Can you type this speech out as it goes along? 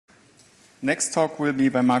Next talk will be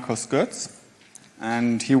by Markus Goetz,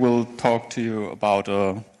 and he will talk to you about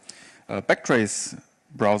a backtrace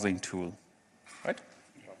browsing tool. Right?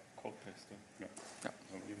 Yeah, code paster. Yeah. Yeah.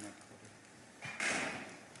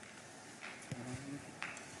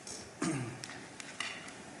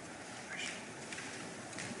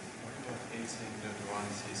 What about async.1,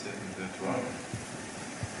 csync.1?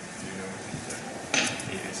 Do you know what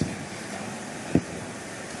is async?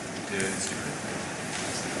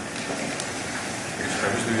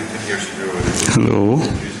 Hello.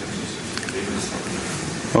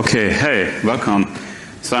 Okay, hey, welcome.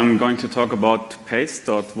 So I'm going to talk about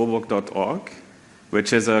paste.woburg.org,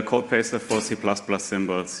 which is a code paster for C++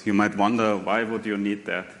 symbols. You might wonder, why would you need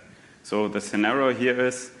that? So the scenario here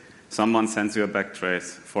is someone sends you a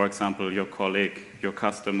backtrace. For example, your colleague, your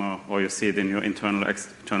customer, or you see it in your internal,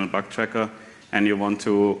 external bug tracker, and you want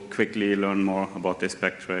to quickly learn more about this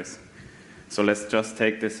backtrace. So let's just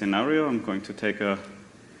take this scenario. I'm going to take a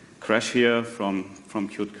crash here from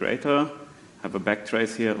Qt Creator. Have a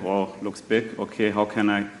backtrace here. Oh, looks big. Okay, how can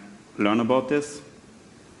I learn about this?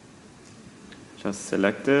 Just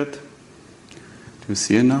select it. Do you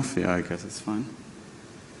see enough? Yeah, I guess it's fine.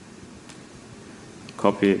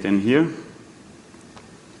 Copy it in here.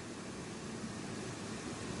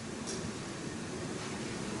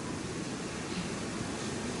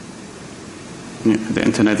 Yeah, the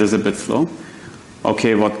internet is a bit slow.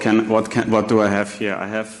 Okay, what do I have here? I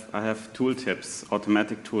have tooltips,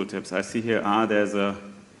 automatic tooltips. I see here, there's a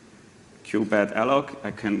qbad alloc.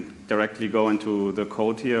 I can directly go into the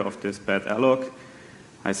code here of this bad alloc.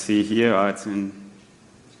 I see here, it's in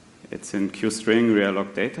qstring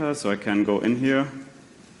realloc data, so I can go in here,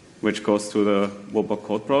 which goes to the Woburg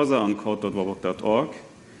code browser on code.woburg.org.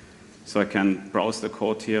 So I can browse the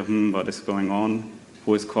code here. What is going on?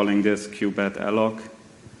 Who is calling this qbad alloc?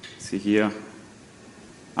 See here.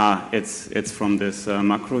 It's from this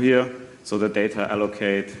macro here. So the data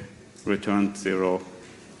allocate returned 0.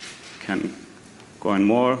 Can go in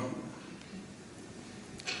more.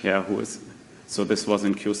 Yeah, who is? So this was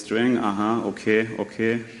in qstring.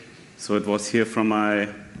 Okay. So it was here from my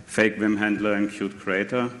fake Vim handler in Qt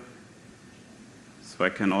Creator. So I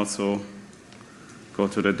can also go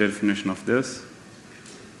to the definition of this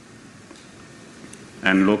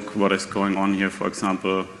and look what is going on here. For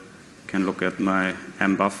example, I can look at my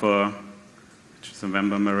mbuffer, which is a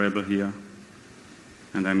member variable here,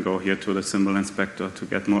 and then go here to the symbol inspector to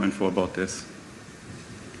get more info about this.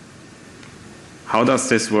 How does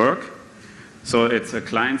this work? So it's a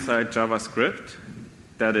client-side JavaScript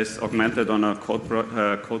that is augmented on a code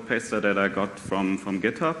paster that I got from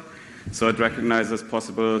GitHub. So it recognizes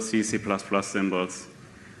possible C++ symbols.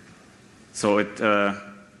 So it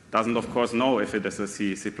doesn't, of course, know if it is a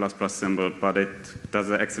C++ symbol, but it does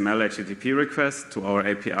an XML HTTP request to our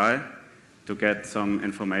API to get some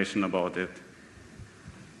information about it.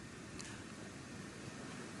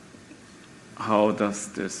 How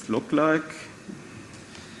does this look like?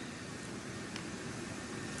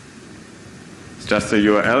 It's just a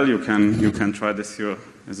URL. You can try this here.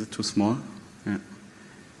 Is it too small? Yeah.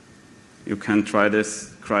 You can try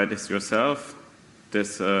this yourself.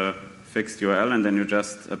 This fixed URL, and then you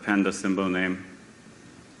just append a symbol name.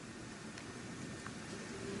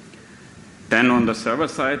 Then on the server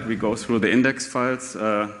side, we go through the index files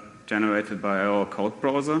generated by our code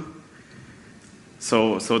browser.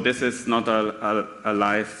 So this is not a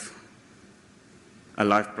live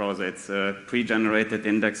browser. It's pre-generated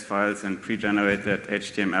index files and pre-generated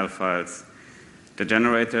HTML files. The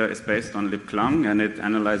generator is based on libclang, and it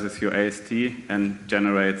analyzes your AST and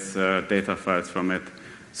generates data files from it.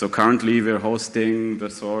 So currently, we're hosting the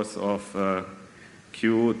source of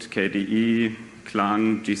Qt, KDE,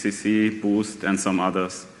 Clang, GCC, Boost, and some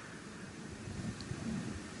others.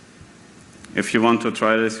 If you want to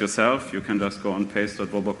try this yourself, you can just go on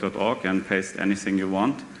paste.woburg.org and paste anything you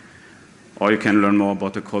want. Or you can learn more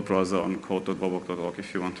about the code browser on code.woburg.org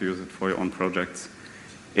if you want to use it for your own projects.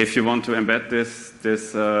 If you want to embed this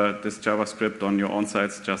JavaScript on your own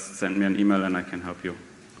sites, just send me an email and I can help you.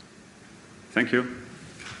 Thank you.